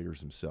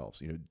operators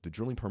themselves. The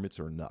drilling permits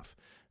are enough.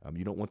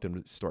 You don't want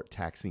them to start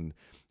taxing,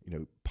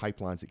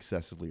 pipelines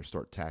excessively or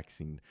start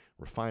taxing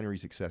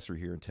refineries excessively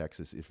here in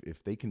Texas.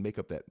 If they can make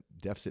up that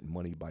deficit in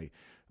money by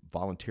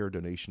volunteer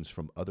donations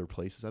from other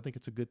places, I think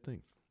it's a good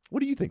thing. What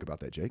do you think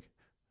about that, Jake?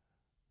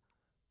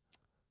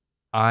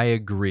 I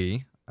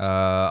agree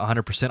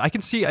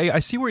 100%. I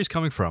see where he's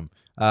coming from.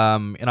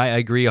 And I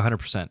agree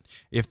 100%.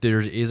 If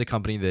there is a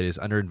company that is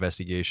under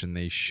investigation,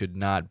 they should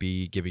not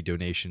be giving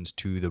donations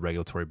to the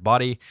regulatory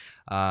body.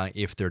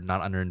 If they're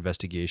not under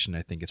investigation,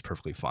 I think it's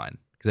perfectly fine.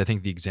 Because I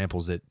think the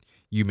examples that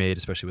you made,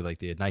 especially with like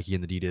the Nike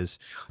and the Adidas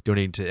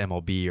donating to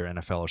MLB or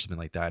NFL or something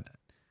like that,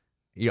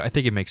 I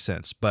think it makes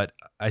sense. But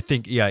I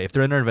think, if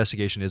they're under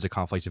investigation, it is a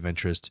conflict of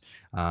interest.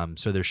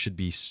 So there should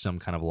be some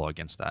kind of law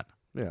against that.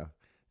 Yeah.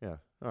 Yeah.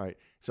 All right.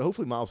 So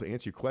hopefully Miles will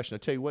answer your question. I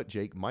tell you what,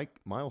 Jake,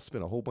 Miles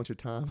spent a whole bunch of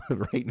time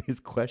writing his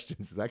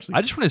questions. It's actually,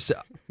 I just want to say,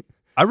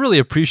 I really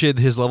appreciate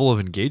his level of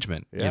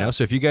engagement. Yeah.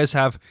 So if you guys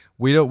have,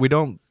 we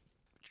don't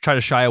try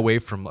to shy away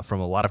from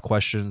a lot of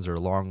questions or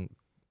long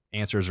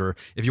answers, or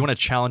if you want to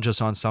challenge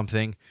us on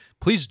something,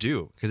 please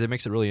do, because it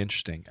makes it really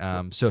interesting.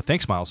 So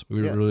thanks, Miles.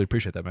 We really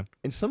appreciate that, man.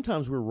 And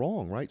sometimes we're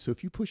wrong, right? So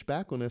if you push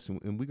back on us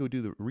and we go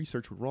do the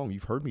research, we're wrong.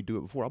 You've heard me do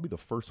it before. I'll be the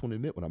first one to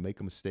admit when I make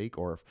a mistake,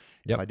 or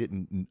if I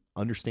didn't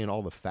understand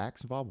all the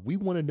facts involved. We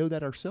want to know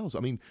that ourselves.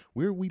 I mean,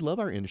 we love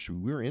our industry.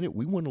 We're in it.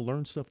 We want to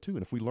learn stuff too.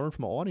 And if we learn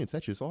from our audience,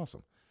 that's just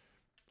awesome.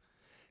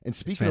 And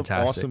speaking of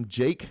awesome,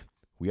 Jake,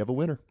 we have a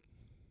winner.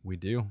 We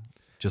do.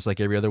 Just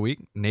like every other week,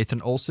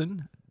 Nathan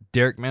Olson,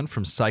 Derek Mann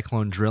from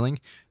Cyclone Drilling,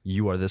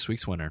 you are this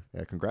week's winner.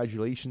 Yeah,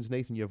 congratulations,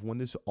 Nathan. You have won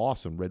this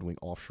awesome Red Wing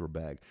offshore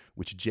bag,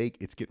 which, Jake,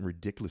 it's getting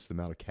ridiculous the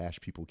amount of cash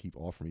people keep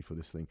offering me for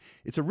this thing.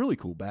 It's a really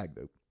cool bag,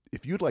 though.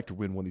 If you'd like to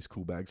win one of these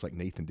cool bags like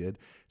Nathan did,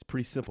 it's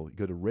pretty simple. You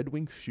go to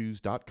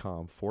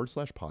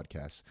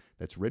redwingshoes.com/podcast.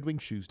 That's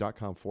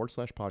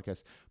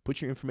redwingshoes.com/podcast.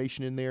 Put your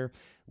information in there.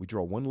 We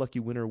draw one lucky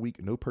winner a week.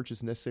 No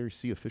purchase necessary.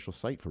 See official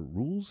site for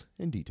rules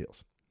and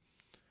details.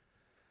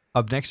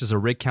 Up next is a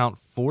rig count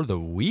for the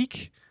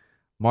week.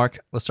 Mark,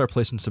 let's start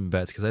placing some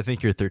bets, because I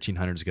think your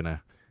 1,300 is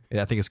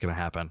I think it's gonna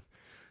happen.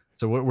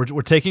 So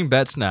we're taking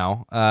bets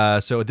now.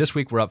 So this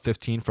week we're up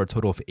 15 for a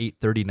total of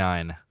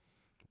 839.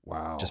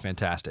 Wow, just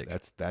fantastic.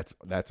 That's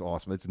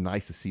awesome. It's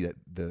nice to see that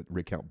the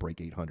rig count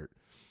break 800.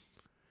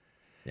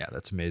 Yeah,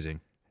 that's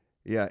amazing.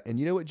 Yeah, and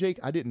you know what, Jake?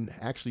 I didn't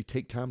actually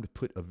take time to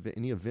put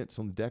any events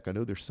on the deck. I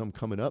know there's some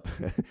coming up.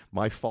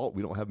 My fault.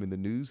 We don't have them in the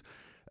news.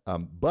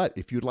 But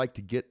if you'd like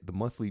to get the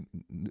monthly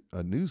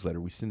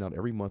newsletter we send out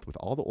every month with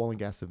all the oil and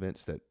gas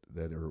events that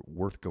are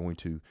worth going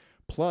to,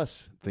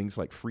 plus things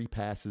like free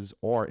passes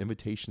or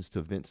invitations to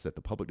events that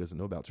the public doesn't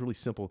know about. It's really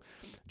simple.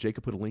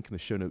 Jacob put a link in the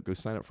show note. Go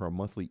sign up for our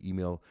monthly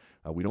email.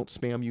 We don't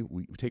spam you.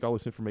 We take all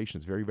this information.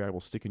 It's very valuable.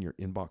 Stick in your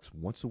inbox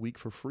once a week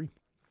for free.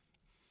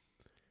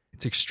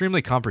 It's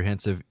extremely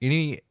comprehensive.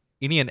 Any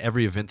and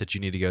every event that you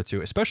need to go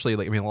to, especially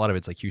a lot of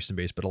it's like Houston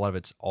based, but a lot of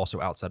it's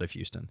also outside of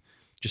Houston.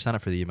 Just sign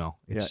up for the email.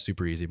 It's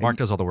super easy. Mark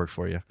does all the work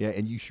for you. Yeah,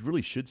 and you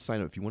really should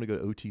sign up if you want to go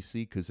to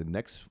OTC, because the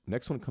next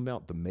one come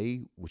out, the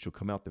May, which will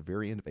come out the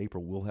very end of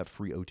April, will have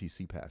free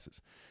OTC passes.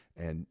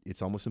 And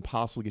it's almost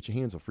impossible to get your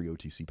hands on free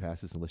OTC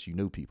passes unless you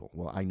know people.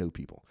 Well, I know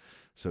people.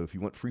 So if you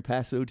want free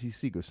pass to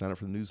OTC, go sign up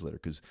for the newsletter,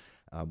 because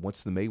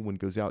once the May one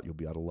goes out, you'll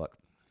be out of luck.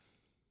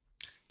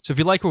 So if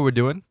you like what we're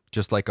doing,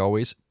 just like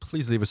always,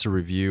 please leave us a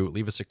review,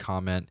 leave us a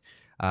comment.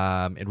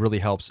 It really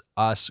helps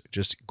us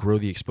just grow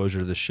the exposure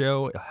to the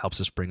show. It helps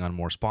us bring on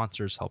more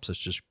sponsors, helps us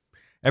just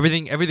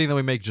everything that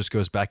we make just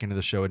goes back into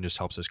the show and just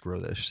helps us grow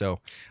this. So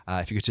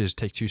if you could just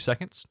take 2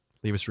 seconds,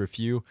 leave us a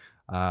review,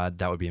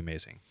 that would be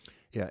amazing.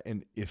 Yeah,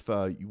 and if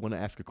you want to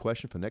ask a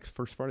question for the next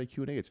First Friday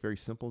Q&A, it's very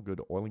simple. Go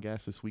to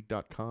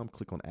oilandgasthisweek.com,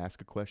 click on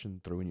Ask a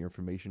Question, throw in your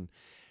information,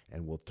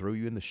 and we'll throw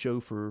you in the show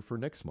for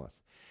next month.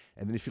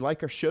 And then if you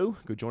like our show,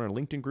 go join our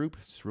LinkedIn group.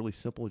 It's really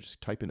simple.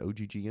 Just type in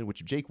OGGN,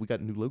 which, Jake, we got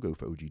a new logo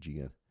for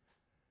OGGN.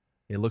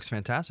 It looks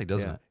fantastic,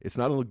 doesn't it? It's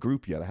not on the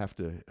group yet. We have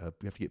to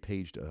get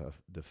Paige to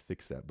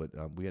fix that. But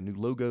we got a new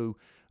logo.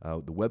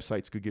 The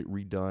website's going to get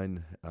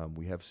redone.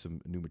 We have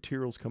some new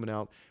materials coming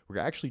out. We're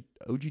actually,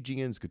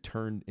 OGGN's going to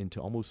turn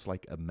into almost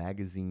like a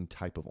magazine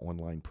type of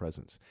online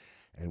presence.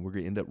 And we're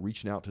going to end up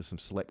reaching out to some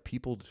select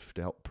people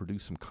to help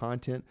produce some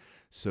content.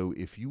 So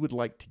if you would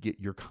like to get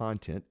your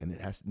content, and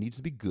it needs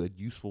to be good,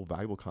 useful,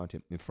 valuable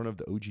content in front of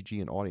the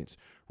OGGN audience,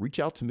 reach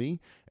out to me,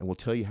 and we'll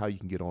tell you how you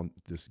can get on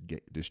this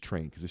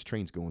train, because this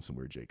train's going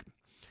somewhere, Jake.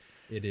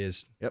 It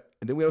is. Yep.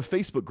 And then we have a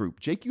Facebook group.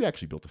 Jake, you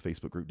actually built a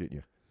Facebook group, didn't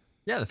you?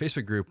 Yeah, the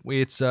Facebook group.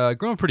 It's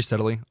growing pretty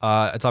steadily.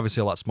 It's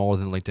obviously a lot smaller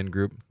than the LinkedIn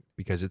group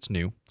because it's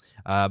new.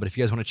 But if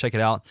you guys want to check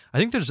it out, I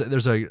think there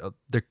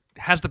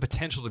has the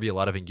potential to be a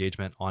lot of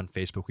engagement on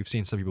Facebook. We've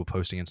seen some people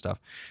posting and stuff.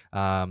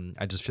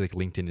 I just feel like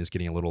LinkedIn is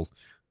getting a little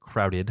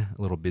crowded,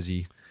 a little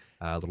busy,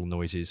 a little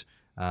noisies.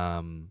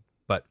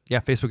 But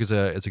yeah, Facebook is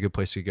a good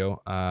place to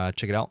go.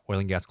 Check it out. Oil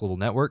and Gas Global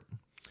Network.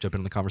 Jump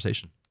into the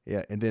conversation.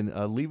 Yeah, and then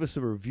leave us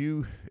a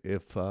review.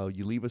 If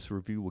you leave us a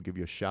review, we'll give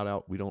you a shout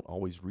out. We don't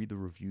always read the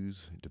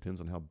reviews. It depends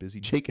on how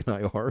busy Jake and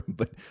I are,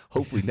 but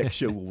hopefully next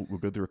show we'll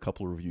go through a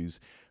couple of reviews.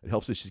 It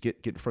helps us just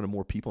get in front of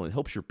more people, and it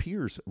helps your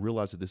peers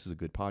realize that this is a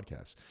good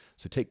podcast.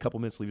 So take a couple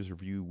minutes, leave us a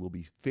review. We'll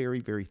be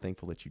very, very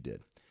thankful that you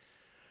did.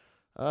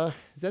 Is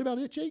that about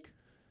it, Jake?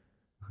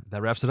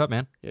 That wraps it up,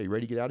 man. Yeah, you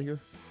ready to get out of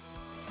here?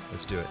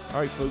 Let's do it. All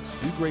right, folks,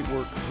 do great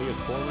work. Pay it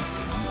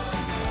forward.